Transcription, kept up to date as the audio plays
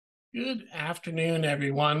Good afternoon,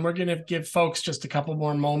 everyone. We're going to give folks just a couple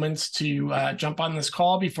more moments to jump on this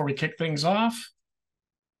call before we kick things off.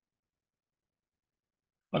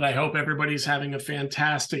 But I hope everybody's having a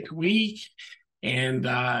fantastic week. And,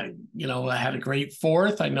 I had a great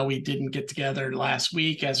 4th. I know we didn't get together last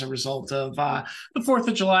week as a result of the 4th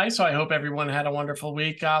of July. So I hope everyone had a wonderful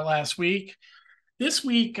week last week. This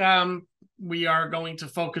week, we are going to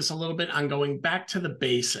focus a little bit on going back to the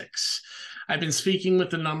basics. I've been speaking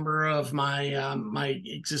with a number of my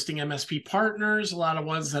existing MSP partners, a lot of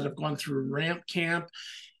ones that have gone through Ramp Camp,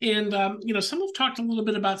 and some have talked a little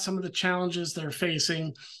bit about some of the challenges they're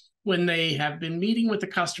facing when they have been meeting with the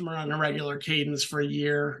customer on a regular cadence for a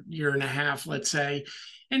year and a half, let's say,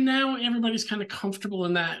 and now everybody's kind of comfortable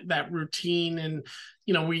in that routine. And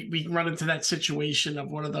we run into that situation of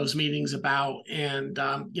what are those meetings about, and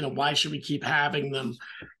why should we keep having them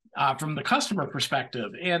from the customer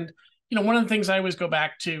perspective. And one of the things I always go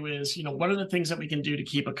back to is, what are the things that we can do to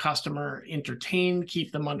keep a customer entertained,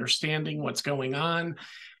 keep them understanding what's going on,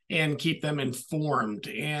 and keep them informed.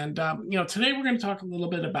 And, today we're going to talk a little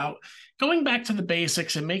bit about going back to the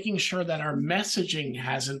basics and making sure that our messaging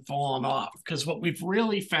hasn't fallen off. Because what we've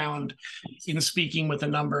really found in speaking with a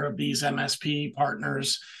number of these MSP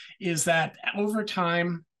partners is that over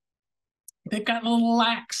time, they've gotten a little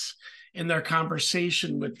lax in their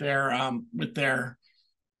conversation with their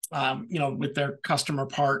customer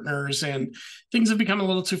partners, and things have become a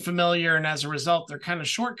little too familiar. And as a result, they're kind of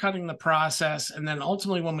shortcutting the process. And then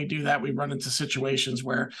ultimately, when we do that, we run into situations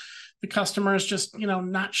where the customer is just,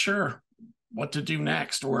 not sure what to do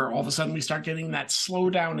next, or all of a sudden we start getting that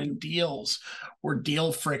slowdown in deals or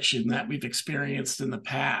deal friction that we've experienced in the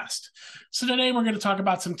past. So today we're going to talk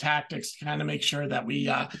about some tactics to kind of make sure that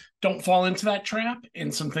we don't fall into that trap,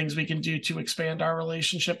 and some things we can do to expand our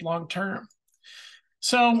relationship long term.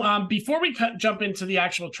 So before we jump into the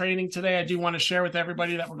actual training today, I do want to share with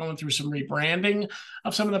everybody that we're going through some rebranding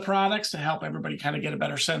of some of the products to help everybody kind of get a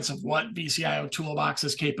better sense of what VCIO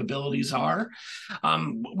Toolbox's capabilities are.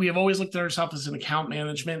 We have always looked at ourselves as an account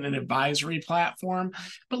management and advisory platform,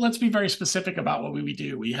 but let's be very specific about what we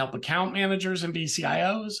do. We help account managers and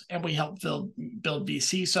VCIOs, and we help build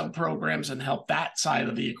VC sub-programs and help that side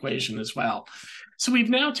of the equation as well. So we've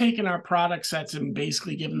now taken our product sets and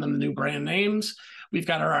basically given them new brand names. We've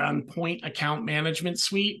got our On-Point Account Management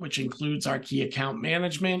Suite, which includes our key account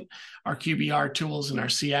management, our QBR tools, and our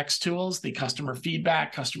CX tools, the customer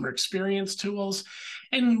feedback, customer experience tools.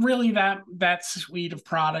 And really that suite of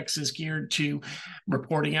products is geared to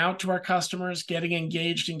reporting out to our customers, getting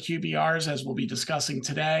engaged in QBRs, as we'll be discussing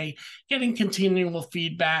today, getting continual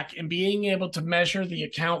feedback, and being able to measure the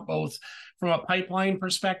account both from a pipeline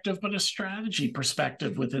perspective, but a strategy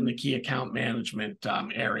perspective within the key account management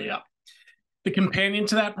area. The companion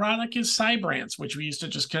to that product is Cybrance, which we used to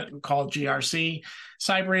just call GRC.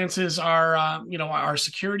 Cybrance is our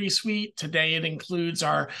security suite. Today it includes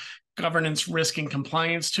our governance, risk, and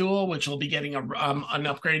compliance tool, which will be getting an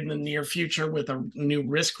upgrade in the near future with a new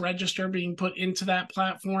risk register being put into that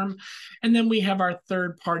platform. And then we have our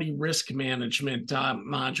third-party risk management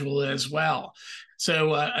module as well.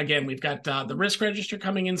 So again, we've got the risk register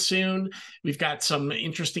coming in soon. We've got some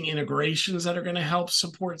interesting integrations that are going to help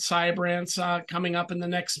support Cybrance coming up in the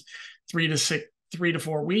next 3 to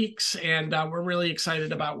 4 weeks. And we're really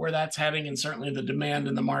excited about where that's heading, and certainly the demand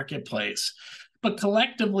in the marketplace. But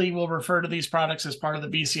collectively, we'll refer to these products as part of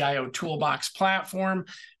the VCIO Toolbox platform,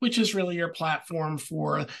 which is really your platform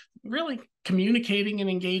for really communicating and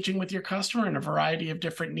engaging with your customer in a variety of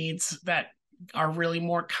different needs that are really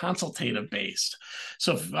more consultative based.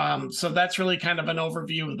 So that's really kind of an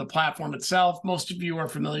overview of the platform itself. Most of you are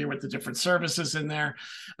familiar with the different services in there,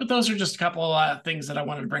 but those are just a couple of things that I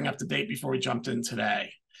wanted to bring up to date before we jumped in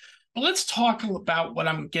today. But let's talk about what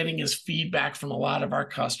I'm getting as feedback from a lot of our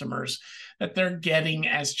customers that they're getting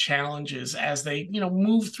as challenges as they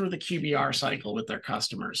move through the QBR cycle with their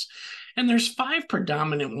customers. And there's 5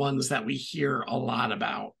 predominant ones that we hear a lot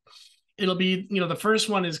about. It'll be, the first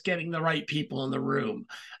one is getting the right people in the room.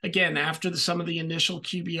 Again, after some of the initial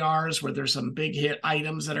QBRs where there's some big hit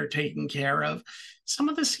items that are taken care of, some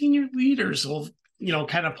of the senior leaders will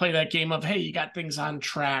kind of play that game of, hey, you got things on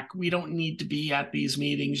track. We don't need to be at these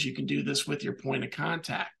meetings. You can do this with your point of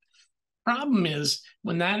contact. Problem is,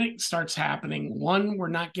 when that starts happening, one, we're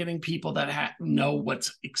not getting people that know what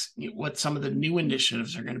some of the new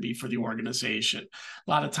initiatives are going to be for the organization.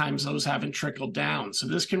 A lot of times those haven't trickled down. So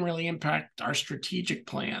this can really impact our strategic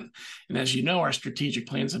plan. And as you know, our strategic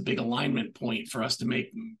plan is a big alignment point for us to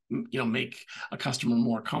make a customer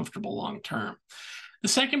more comfortable long term. The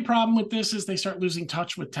second problem with this is they start losing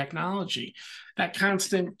touch with technology. That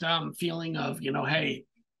constant feeling of, hey,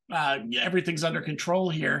 everything's under control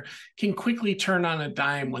here, can quickly turn on a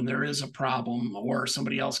dime when there is a problem or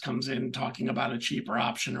somebody else comes in talking about a cheaper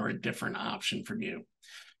option or a different option from you.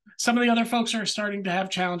 Some of the other folks are starting to have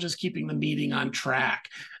challenges keeping the meeting on track.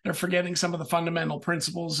 They're forgetting some of the fundamental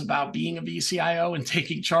principles about being a VCIO and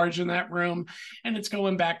taking charge in that room. And it's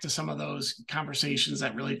going back to some of those conversations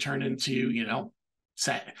that really turn into,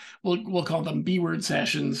 we'll call them B-word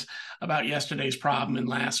sessions about yesterday's problem and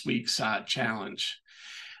last week's challenge.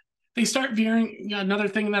 They start veering. Another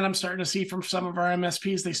thing that I'm starting to see from some of our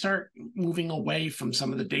MSPs, they start moving away from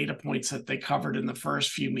some of the data points that they covered in the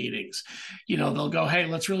first few meetings. They'll go, hey,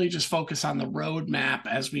 let's really just focus on the roadmap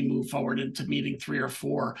as we move forward into meeting 3 or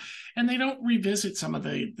 4. And they don't revisit some of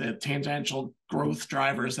the tangential growth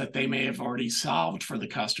drivers that they may have already solved for the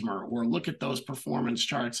customer, or look at those performance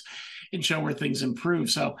charts and show where things improve.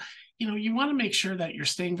 So you want to make sure that you're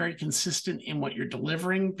staying very consistent in what you're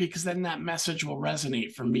delivering, because then that message will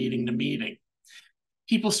resonate from meeting to meeting.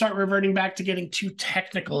 People start reverting back to getting too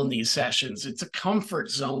technical in these sessions. It's a comfort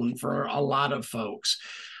zone for a lot of folks.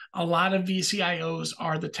 A lot of VCIOs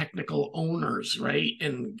are the technical owners, right?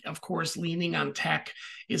 And of course, leaning on tech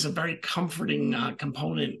is a very comforting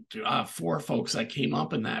component for folks that came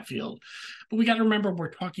up in that field. But we got to remember, we're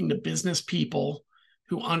talking to business people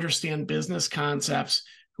who understand business concepts,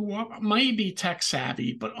 who might be tech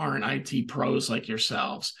savvy, but aren't IT pros like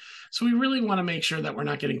yourselves. So we really want to make sure that we're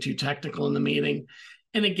not getting too technical in the meeting.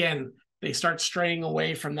 And again, they start straying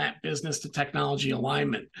away from that business to technology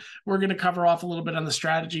alignment. We're going to cover off a little bit on the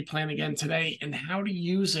strategy plan again today, and how to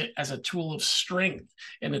use it as a tool of strength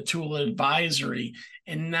and a tool of advisory,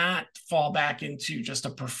 and not fall back into just a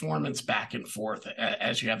performance back and forth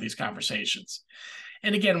as you have these conversations.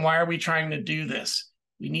 And again, why are we trying to do this?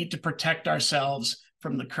 We need to protect ourselves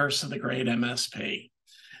from the curse of the great MSP.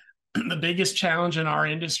 The biggest challenge in our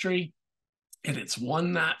industry, and it's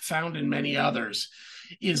one not found in many others,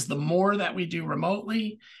 is the more that we do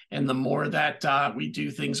remotely and the more that we do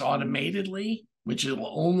things automatedly, which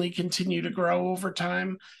will only continue to grow over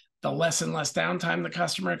time, the less and less downtime the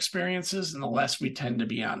customer experiences and the less we tend to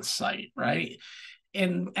be on site, right?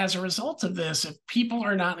 And as a result of this, if people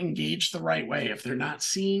are not engaged the right way, if they're not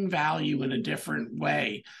seeing value in a different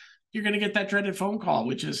way, you're going to get that dreaded phone call,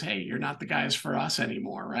 which is, hey, you're not the guys for us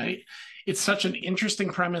anymore, right? It's such an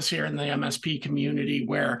interesting premise here in the MSP community,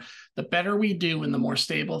 where the better we do and the more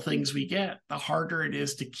stable things we get, the harder it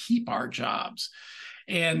is to keep our jobs.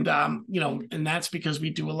 And, and that's because we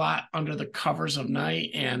do a lot under the covers of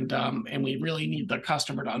night, and we really need the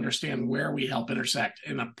customer to understand where we help intersect,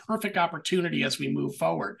 and a perfect opportunity as we move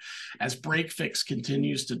forward, as break fix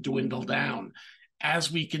continues to dwindle down,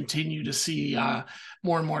 as we continue to see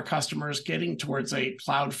more and more customers getting towards a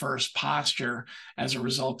cloud-first posture as a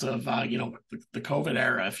result of the COVID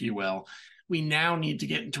era, if you will. We now need to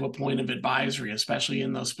get into a point of advisory, especially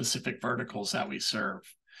in those specific verticals that we serve.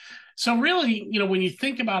 So really, when you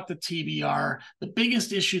think about the TBR, the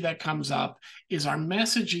biggest issue that comes up is our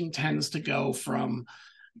messaging tends to go from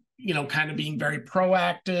kind of being very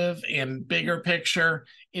proactive and bigger picture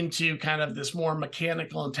into kind of this more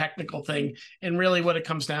mechanical and technical thing. And really what it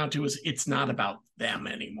comes down to is, it's not about them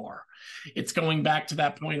anymore. It's going back to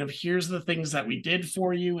that point of, here's the things that we did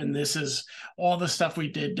for you, and this is all the stuff we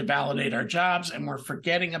did to validate our jobs. And we're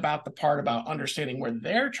forgetting about the part about understanding where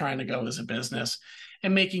they're trying to go as a business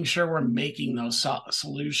and making sure we're making those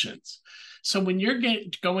solutions. So when you're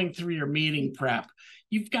going through your meeting prep,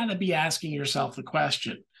 you've got to be asking yourself the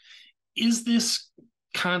question, is this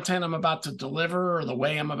content I'm about to deliver, or the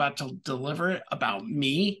way I'm about to deliver it, about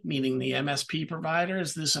me, meaning the MSP provider?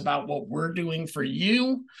 Is this about what we're doing for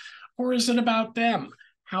you? Or is it about them?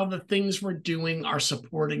 How the things we're doing are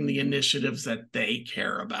supporting the initiatives that they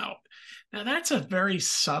care about? Now, that's a very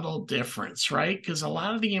subtle difference, right? Because a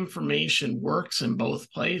lot of the information works in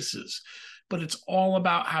both places, but it's all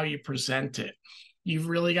about how you present it. You've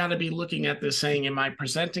really got to be looking at this saying, am I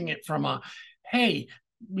presenting it from a, hey,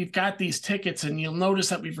 we've got these tickets, and you'll notice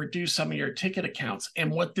that we've reduced some of your ticket accounts.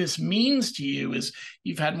 And what this means to you is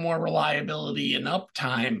you've had more reliability and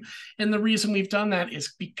uptime. And the reason we've done that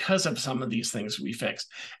is because of some of these things we fixed,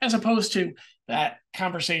 as opposed to that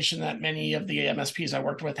conversation that many of the MSPs I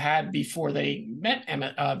worked with had before they met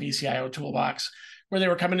VCIO Toolbox, where they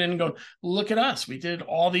were coming in and going, look at us, we did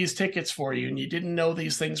all these tickets for you, and you didn't know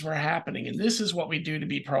these things were happening. And this is what we do to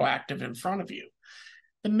be proactive in front of you.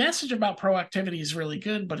 The message about proactivity is really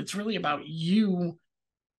good, but it's really about you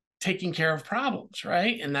taking care of problems,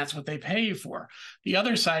 right? And that's what they pay you for. The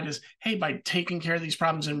other side is, hey, by taking care of these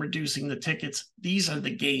problems and reducing the tickets, these are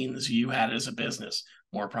the gains you had as a business.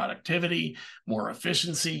 more productivity, more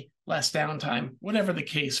efficiency, less downtime, whatever the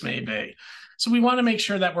case may be. So we want to make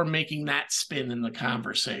sure that we're making that spin in the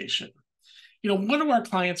conversation. What do our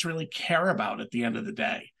clients really care about at the end of the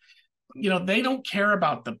day? They don't care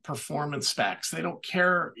about the performance specs. They don't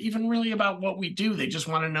care even really about what we do. They just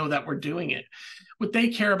want to know that we're doing it. What they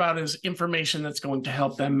care about is information that's going to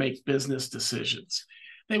help them make business decisions.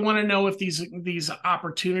 They want to know if these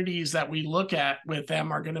opportunities that we look at with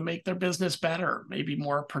them are going to make their business better, maybe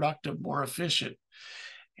more productive, more efficient.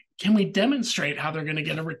 Can we demonstrate how they're going to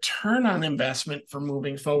get a return on investment for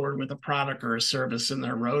moving forward with a product or a service in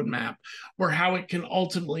their roadmap, or how it can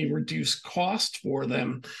ultimately reduce cost for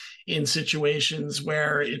them in situations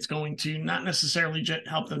where it's going to not necessarily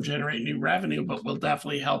help them generate new revenue, but will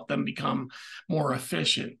definitely help them become more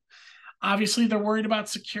efficient? Obviously, they're worried about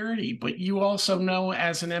security, but you also know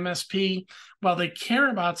as an MSP, while they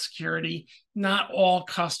care about security, not all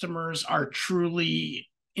customers are truly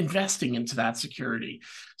investing into that security.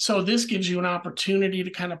 So this gives you an opportunity to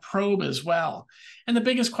kind of probe as well. And the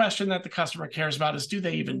biggest question that the customer cares about is, do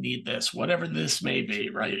they even need this? Whatever this may be,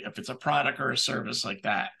 right? If it's a product or a service like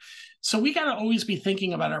that. So we got to always be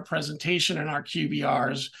thinking about our presentation and our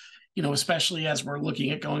QBRs, especially as we're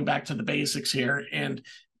looking at going back to the basics here and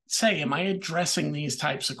say, am I addressing these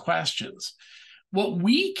types of questions? What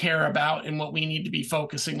we care about and what we need to be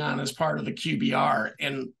focusing on as part of the QBR,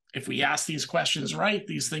 and if we ask these questions right,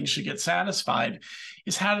 these things should get satisfied,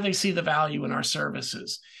 is how do they see the value in our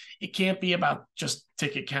services? It can't be about just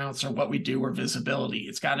ticket counts or what we do or visibility.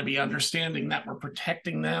 It's got to be understanding that we're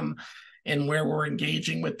protecting them and where we're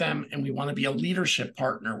engaging with them, and we want to be a leadership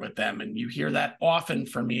partner with them. And you hear that often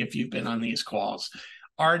from me if you've been on these calls.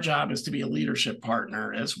 Our job is to be a leadership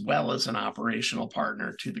partner as well as an operational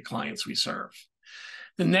partner to the clients we serve.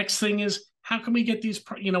 The next thing is, how can we get these,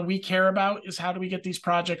 we care about is how do we get these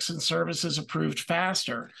projects and services approved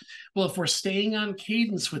faster? Well, if we're staying on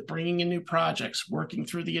cadence with bringing in new projects, working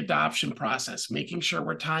through the adoption process, making sure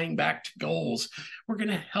we're tying back to goals, we're going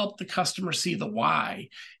to help the customer see the why.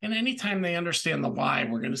 And anytime they understand the why,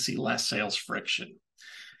 we're going to see less sales friction.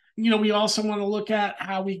 We also want to look at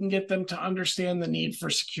how we can get them to understand the need for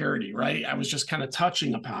security, right? I was just kind of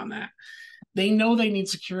touching upon that. They know they need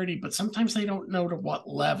security, but sometimes they don't know to what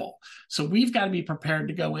level. So we've got to be prepared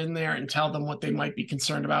to go in there and tell them what they might be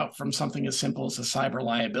concerned about, from something as simple as a cyber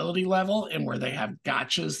liability level, and where they have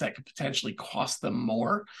gotchas that could potentially cost them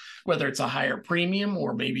more, whether it's a higher premium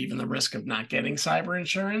or maybe even the risk of not getting cyber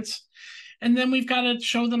insurance. And then we've got to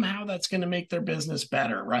show them how that's going to make their business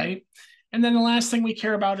better, right? And then the last thing we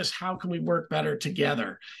care about is how can we work better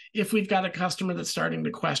together? If we've got a customer that's starting to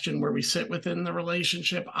question where we sit within the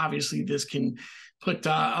relationship, obviously this can put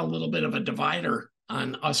a little bit of a divider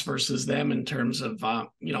on us versus them in terms of, a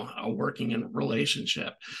working in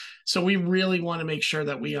relationship. So we really want to make sure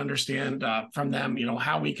that we understand from them,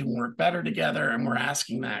 how we can work better together. And we're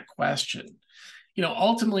asking that question.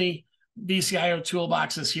 Ultimately, BCIO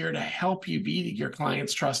Toolbox is here to help you be your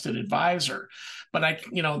client's trusted advisor. But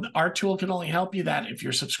our tool can only help you that if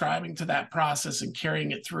you're subscribing to that process and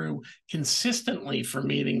carrying it through consistently from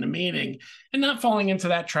meeting to meeting, and not falling into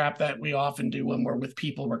that trap that we often do when we're with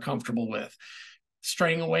people we're comfortable with.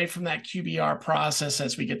 Straying away from that QBR process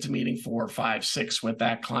as we get to meeting 4, 5, 6 with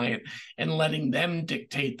that client, and letting them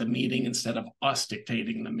dictate the meeting instead of us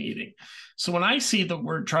dictating the meeting. So when I see the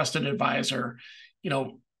word trusted advisor,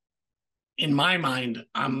 in my mind,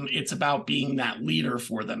 it's about being that leader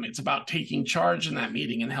for them. It's about taking charge in that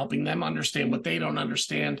meeting and helping them understand what they don't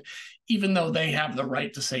understand, even though they have the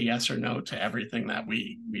right to say yes or no to everything that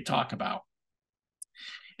we talk about.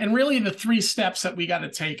 And really the 3 steps that we got to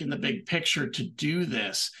take in the big picture to do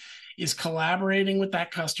this is collaborating with that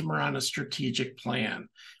customer on a strategic plan.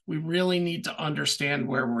 We really need to understand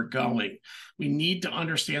where we're going. We need to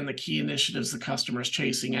understand the key initiatives the customer is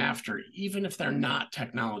chasing after, even if they're not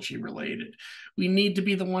technology related. We need to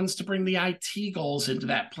be the ones to bring the IT goals into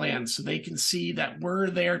that plan so they can see that we're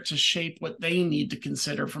there to shape what they need to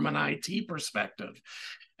consider from an IT perspective.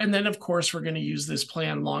 And then, of course, we're going to use this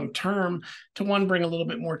plan long-term to, one, bring a little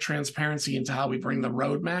bit more transparency into how we bring the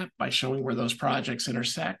roadmap by showing where those projects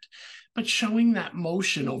intersect, but showing that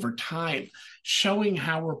motion over time, showing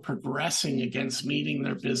how we're progressing against meeting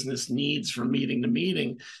their business needs from meeting to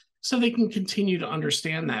meeting, so they can continue to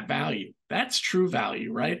understand that value. That's true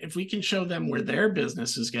value, right? If we can show them where their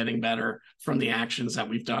business is getting better from the actions that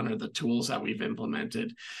we've done or the tools that we've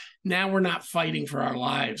implemented, now we're not fighting for our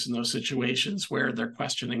lives in those situations where they're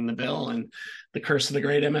questioning the bill and the curse of the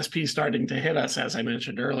great MSP starting to hit us, as I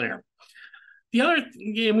mentioned earlier.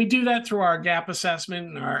 And we do that through our gap assessment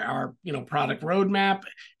and our product roadmap,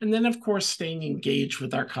 and then of course staying engaged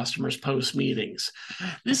with our customers post meetings.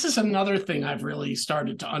 This is another thing I've really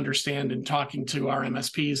started to understand in talking to our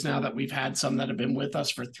MSPs now that we've had some that have been with us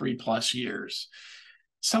for 3+ years.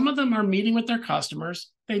 Some of them are meeting with their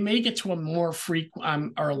customers. They may get to a more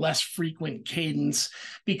frequent or less frequent cadence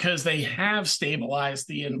because they have stabilized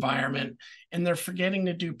the environment and they're forgetting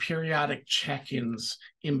to do periodic check-ins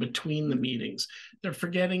in between the meetings. They're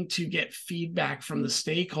forgetting to get feedback from the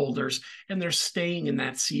stakeholders, and they're staying in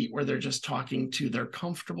that seat where they're just talking to their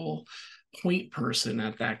comfortable point person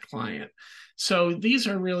at that client. So these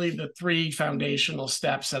are really the 3 foundational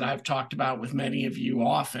steps that I've talked about with many of you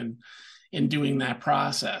often in doing that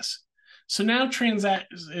process. So now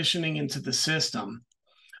transitioning into the system.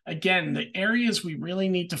 Again, the areas we really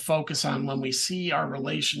need to focus on when we see our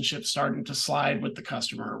relationship starting to slide with the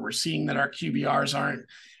customer, we're seeing that our QBRs aren't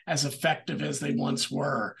as effective as they once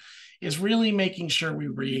were, is really making sure we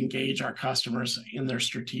re-engage our customers in their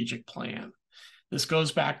strategic plan. This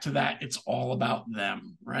goes back to that it's all about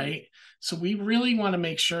them, right? So we really want to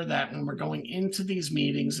make sure that when we're going into these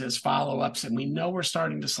meetings as follow-ups and we know we're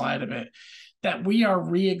starting to slide a bit, that we are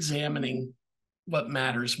re-examining what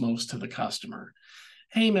matters most to the customer.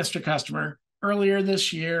 Hey, Mr. Customer, earlier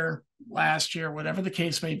this year, last year, whatever the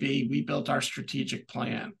case may be, we built our strategic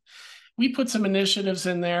plan. We put some initiatives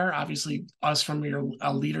in there. Obviously, us from your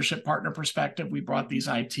leadership partner perspective, we brought these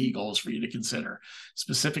IT goals for you to consider.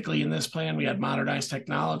 Specifically in this plan, we had modernized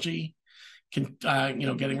technology,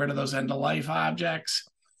 getting rid of those end-of-life objects,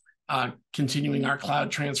 continuing our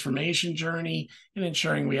cloud transformation journey, and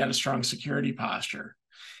ensuring we had a strong security posture.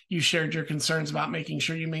 You shared your concerns about making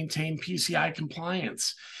sure you maintain PCI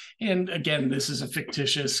compliance. And again, this is a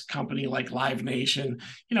fictitious company like Live Nation,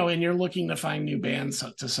 and you're looking to find new bands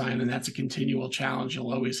to sign, and that's a continual challenge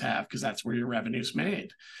you'll always have because that's where your revenue's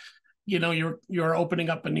made. You're opening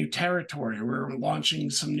up a new territory. We're launching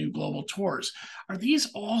some new global tours. Are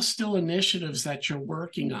these all still initiatives that you're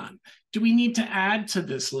working on? Do we need to add to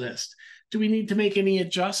this list? Do we need to make any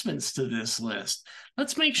adjustments to this list?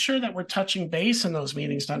 Let's make sure that we're touching base in those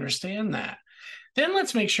meetings to understand that. Then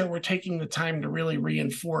let's make sure we're taking the time to really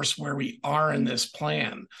reinforce where we are in this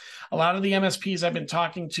plan. A lot of the MSPs I've been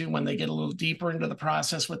talking to, when they get a little deeper into the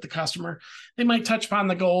process with the customer, they might touch upon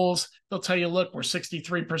the goals. They'll tell you, look, we're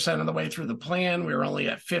 63% of the way through the plan. We were only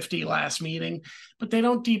at 50 last meeting, but they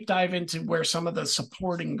don't deep dive into where some of the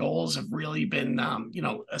supporting goals have really been,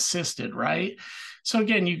 assisted, right? So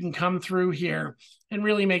again, you can come through here and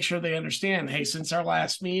really make sure they understand, hey, since our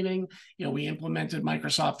last meeting, we implemented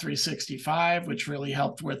Microsoft 365, which really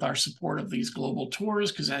helped with our support of these global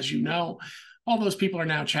tours, because as you know, all those people are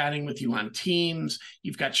now chatting with you on Teams.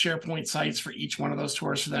 You've got SharePoint sites for each one of those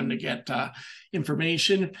tours for them to get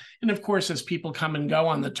information. And of course, as people come and go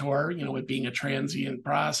on the tour, it being a transient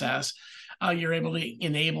process, you're able to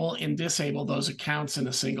enable and disable those accounts in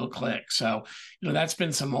a single click. So, that's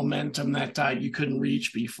been some momentum that you couldn't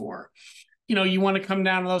reach before. You want to come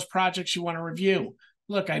down to those projects you want to review.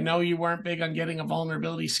 Look, I know you weren't big on getting a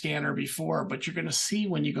vulnerability scanner before, but you're going to see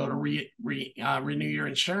when you go to renew your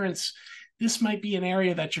insurance, this might be an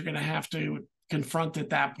area that you're going to have to confront at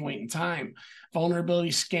that point in time.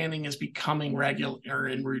 Vulnerability scanning is becoming regular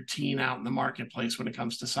and routine out in the marketplace when it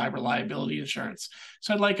comes to cyber liability insurance.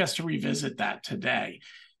 So I'd like us to revisit that today.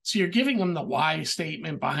 So you're giving them the why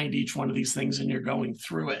statement behind each one of these things, and you're going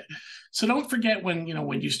through it. So don't forget when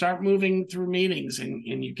you start moving through meetings and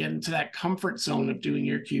you get into that comfort zone of doing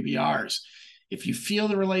your QBRs, if you feel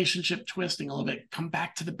the relationship twisting a little bit, come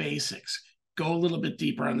back to the basics. Go a little bit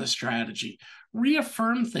deeper on the strategy.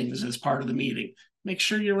 Reaffirm things as part of the meeting. Make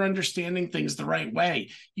sure you're understanding things the right way.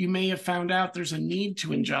 You may have found out there's a need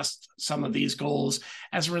to adjust some of these goals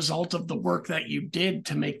as a result of the work that you did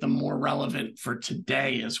to make them more relevant for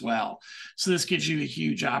today as well. So this gives you a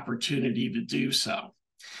huge opportunity to do so.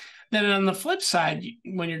 Then on the flip side,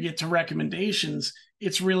 when you get to recommendations,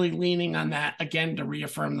 it's really leaning on that, again, to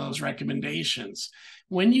reaffirm those recommendations.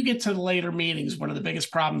 When you get to the later meetings, one of the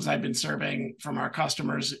biggest problems I've been surveying from our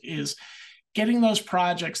customers is getting those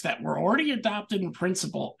projects that were already adopted in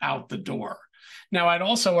principle out the door. Now, I'd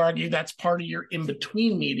also argue that's part of your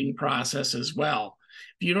in-between meeting process as well.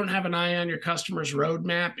 If you don't have an eye on your customer's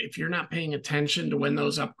roadmap, if you're not paying attention to when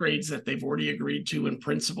those upgrades that they've already agreed to in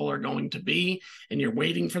principle are going to be, and you're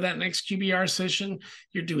waiting for that next QBR session,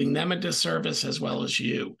 you're doing them a disservice as well as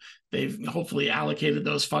you. They've hopefully allocated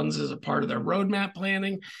those funds as a part of their roadmap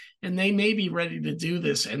planning, and they may be ready to do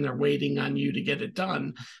this and they're waiting on you to get it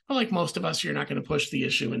done. But like most of us, you're not going to push the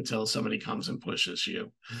issue until somebody comes and pushes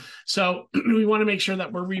you. So we want to make sure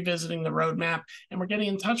that we're revisiting the roadmap and we're getting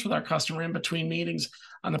in touch with our customer in between meetings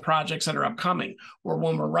on the projects that are upcoming, or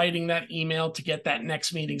when we're writing that email to get that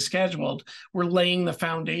next meeting scheduled, we're laying the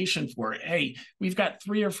foundation for it. Hey, we've got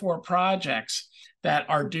 3 or 4 projects that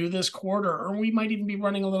are due this quarter, or we might even be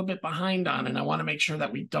running a little bit behind on. And I want to make sure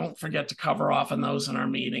that we don't forget to cover off on those in our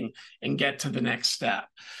meeting and get to the next step.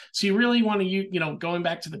 So you really want to, going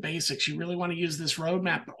back to the basics, you really want to use this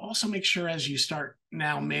roadmap, but also make sure as you start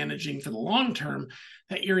now managing for the long term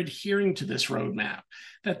that you're adhering to this roadmap,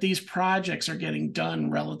 that these projects are getting done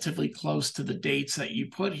relatively close to the dates that you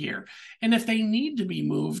put here. And if they need to be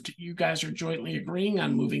moved, you guys are jointly agreeing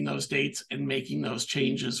on moving those dates and making those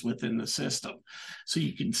changes within the system so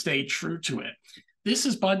you can stay true to it. This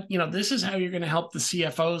is how you're going to help the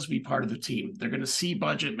CFOs be part of the team. They're going to see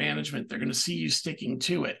budget management. They're going to see you sticking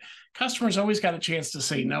to it. Customers always got a chance to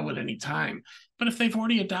say no at any time. But if they've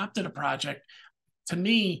already adopted a project, to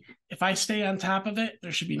me, if I stay on top of it,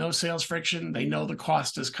 there should be no sales friction. They know the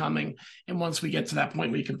cost is coming. And once we get to that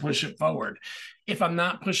point, we can push it forward. If I'm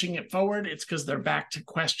not pushing it forward, it's because they're back to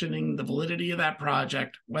questioning the validity of that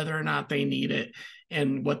project, whether or not they need it,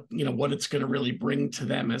 and what it's going to really bring to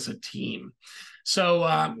them as a team.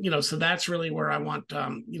 So, so that's really where I want,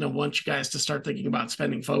 want you guys to start thinking about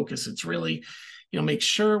spending focus. It's really, make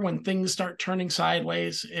sure when things start turning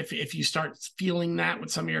sideways, if you start feeling that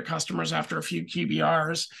with some of your customers after a few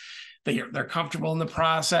QBRs, they're comfortable in the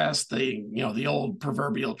process. The old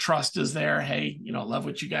proverbial trust is there. Hey, love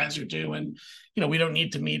what you guys are doing. We don't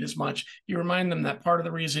need to meet as much. You remind them that part of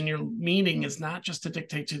the reason you're meeting is not just to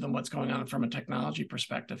dictate to them what's going on from a technology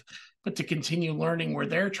perspective, but to continue learning where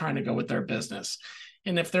they're trying to go with their business.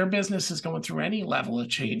 And if their business is going through any level of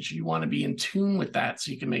change, you want to be in tune with that so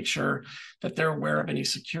you can make sure that they're aware of any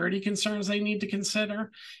security concerns they need to consider,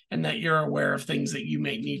 and that you're aware of things that you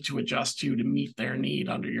may need to adjust to meet their need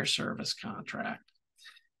under your service contract.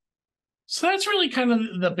 So that's really kind of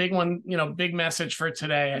the big one, big message for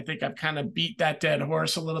today. I think I've kind of beat that dead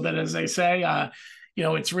horse a little bit, as they say.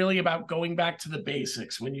 It's really about going back to the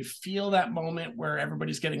basics. When you feel that moment where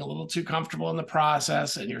everybody's getting a little too comfortable in the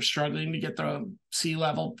process and you're struggling to get the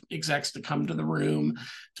C-level execs to come to the room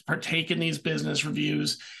to partake in these business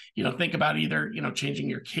reviews, think about either, changing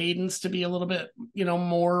your cadence to be a little bit,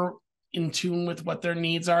 more in tune with what their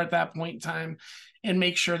needs are at that point in time, and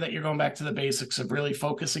make sure that you're going back to the basics of really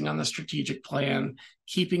focusing on the strategic plan,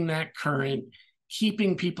 keeping that current,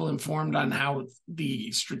 keeping people informed on how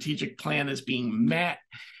the strategic plan is being met,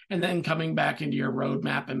 and then coming back into your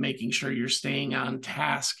roadmap and making sure you're staying on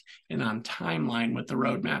task and on timeline with the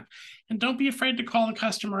roadmap. And don't be afraid to call the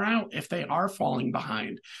customer out if they are falling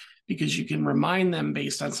behind, because you can remind them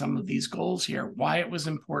based on some of these goals here, why it was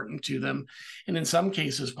important to them. And in some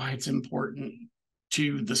cases, why it's important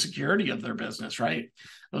to the security of their business, right?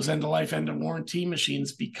 Those end-of-life, end-of-warranty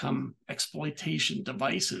machines become exploitation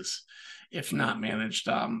devices if not managed,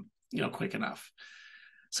 quick enough.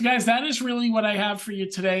 So guys, that is really what I have for you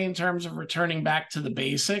today in terms of returning back to the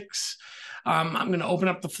basics. I'm going to open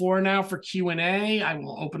up the floor now for Q&A. I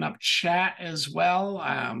will open up chat as well,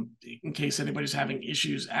 in case anybody's having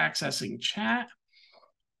issues accessing chat.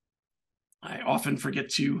 I often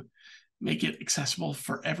forget to make it accessible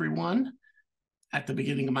for everyone at the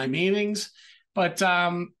beginning of my meetings. With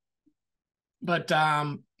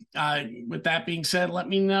that being said, let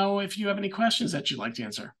me know if you have any questions that you'd like to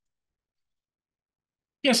answer.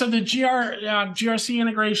 Yeah, so the GRC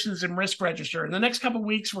integrations and Risk Register. In the next couple of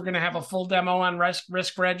weeks, we're going to have a full demo on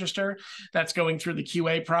Risk Register. That's going through the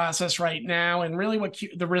QA process right now. And really what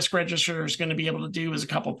the Risk Register is going to be able to do is a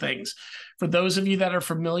couple things. For those of you that are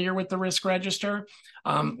familiar with the Risk Register,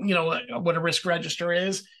 what a Risk Register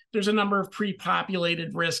is, there's a number of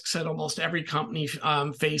pre-populated risks that almost every company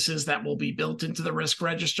faces that will be built into the Risk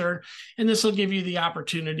Register. And this will give you the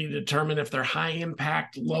opportunity to determine if they're high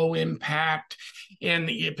impact, low impact, and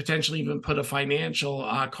potentially even put a financial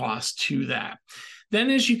cost to that. Then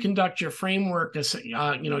as you conduct your framework,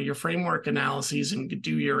 your framework analyses and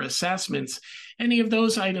do your assessments, any of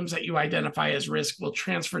those items that you identify as risk will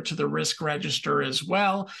transfer to the Risk Register as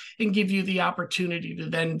well and give you the opportunity to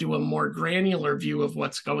then do a more granular view of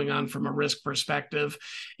what's going on from a risk perspective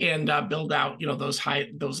and build out,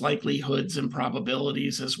 those likelihoods and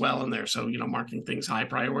probabilities as well in there. So, marking things high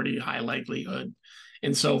priority, high likelihood,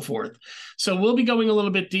 and so forth. So we'll be going a little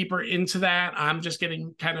bit deeper into that. I'm just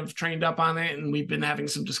getting kind of trained up on it, and we've been having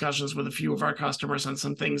some discussions with a few of our customers on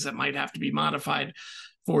some things that might have to be modified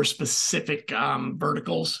for specific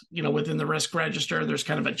verticals, within the risk register. There's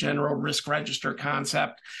kind of a general risk register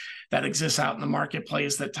concept that exists out in the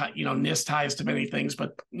marketplace that, NIST ties to many things,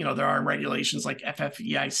 but, there are regulations like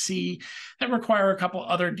FFEIC that require a couple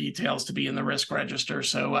other details to be in the risk register.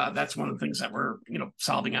 So that's one of the things that we're,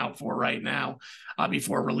 solving out for right now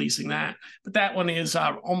before releasing that. But that one is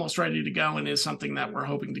almost ready to go and is something that we're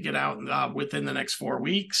hoping to get out within the next 4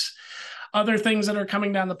 weeks. Other things that are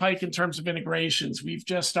coming down the pike in terms of integrations, we've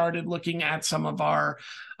just started looking at some of our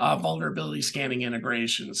vulnerability scanning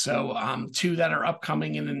integrations. So 2 that are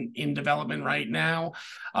upcoming in development right now.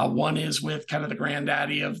 One is with kind of the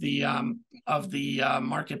granddaddy of the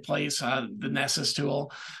marketplace, the Nessus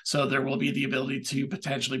tool. So there will be the ability to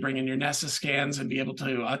potentially bring in your Nessus scans and be able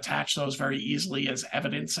to attach those very easily as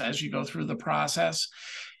evidence as you go through the process.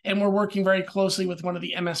 And we're working very closely with one of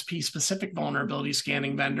the MSP-specific vulnerability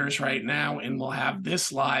scanning vendors right now, and we'll have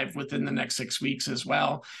this live within the next 6 weeks as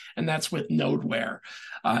well, and that's with Nodeware.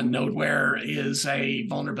 Nodeware is a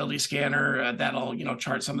vulnerability scanner that'll,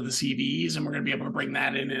 chart some of the CVEs, and we're going to be able to bring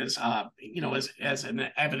that in as, as an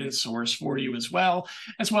evidence source for you as well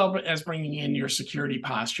as bringing in your security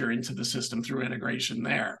posture into the system through integration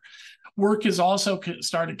there. Work has also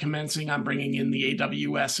started commencing on bringing in the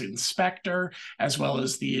AWS Inspector as well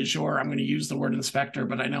as the Azure. I'm going to use the word inspector,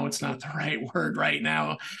 but I know it's not the right word right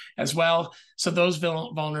now as well. So those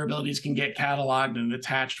vulnerabilities can get cataloged and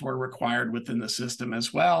attached where required within the system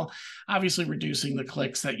as well. Obviously, reducing the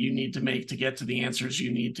clicks that you need to make to get to the answers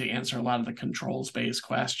you need to answer a lot of the controls-based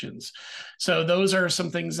questions. So those are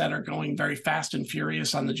some things that are going very fast and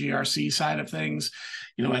furious on the GRC side of things.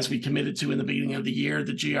 As we committed to in the beginning of the year,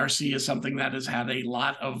 the GRC is something that has had a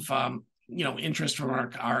lot of interest from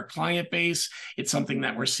our client base. It's something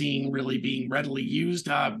that we're seeing really being readily used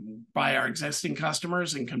by our existing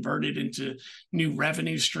customers and converted into new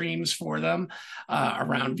revenue streams for them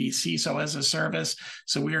around vCISO as a service.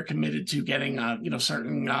 So we are committed to getting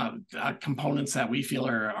certain components that we feel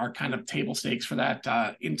are kind of table stakes for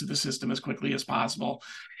that into the system as quickly as possible.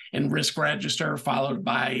 And risk register followed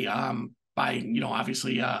by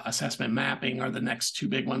obviously assessment mapping are the next 2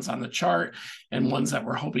 big ones on the chart, and ones that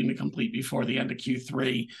we're hoping to complete before the end of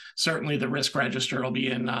Q3. Certainly the risk register will be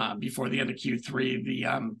in before the end of Q3,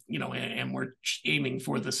 and we're aiming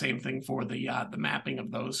for the same thing for the mapping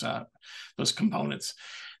of those components.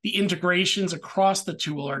 The integrations across the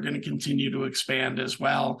tool are going to continue to expand as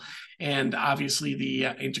well. And obviously the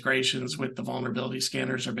integrations with the vulnerability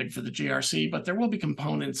scanners are big for the GRC, but there will be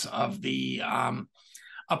components of the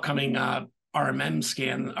upcoming RMM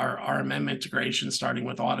scan, our RMM integration, starting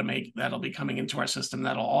with Automate, that'll be coming into our system.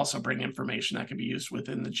 That'll also bring information that can be used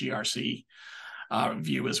within the GRC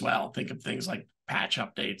view as well. Think of things like patch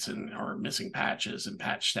updates or missing patches and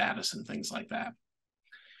patch status and things like that.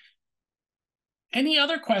 Any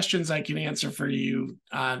other questions I can answer for you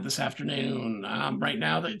this afternoon? Right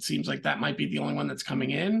now, it seems like that might be the only one that's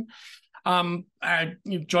coming in.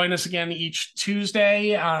 Join us again each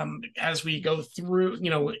Tuesday as we go through,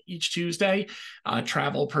 each Tuesday,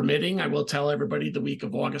 travel permitting. I will tell everybody the week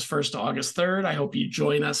of August 1st to August 3rd. I hope you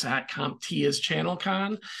join us at CompTIA's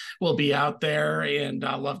ChannelCon. We'll be out there, and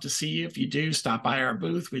I'd love to see you. If you do, stop by our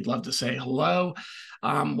booth. We'd love to say hello.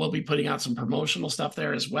 We'll be putting out some promotional stuff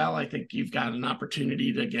there as well. I think you've got an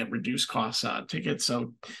opportunity to get reduced cost tickets,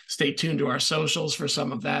 so stay tuned to our socials for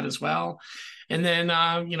some of that as well. And then,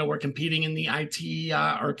 we're competing in the IT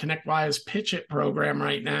or ConnectWise Pitch It program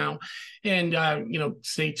right now. And,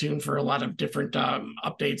 stay tuned for a lot of different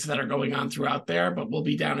updates that are going on throughout there. But we'll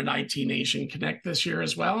be down at IT Nation Connect this year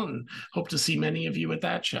as well, and hope to see many of you at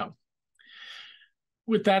that show.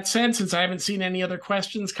 With that said, since I haven't seen any other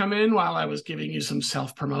questions come in while I was giving you some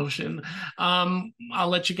self-promotion, I'll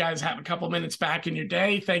let you guys have a couple minutes back in your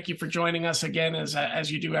day. Thank you for joining us again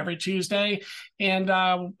as you do every Tuesday. And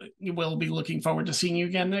we'll be looking forward to seeing you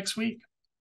again next week.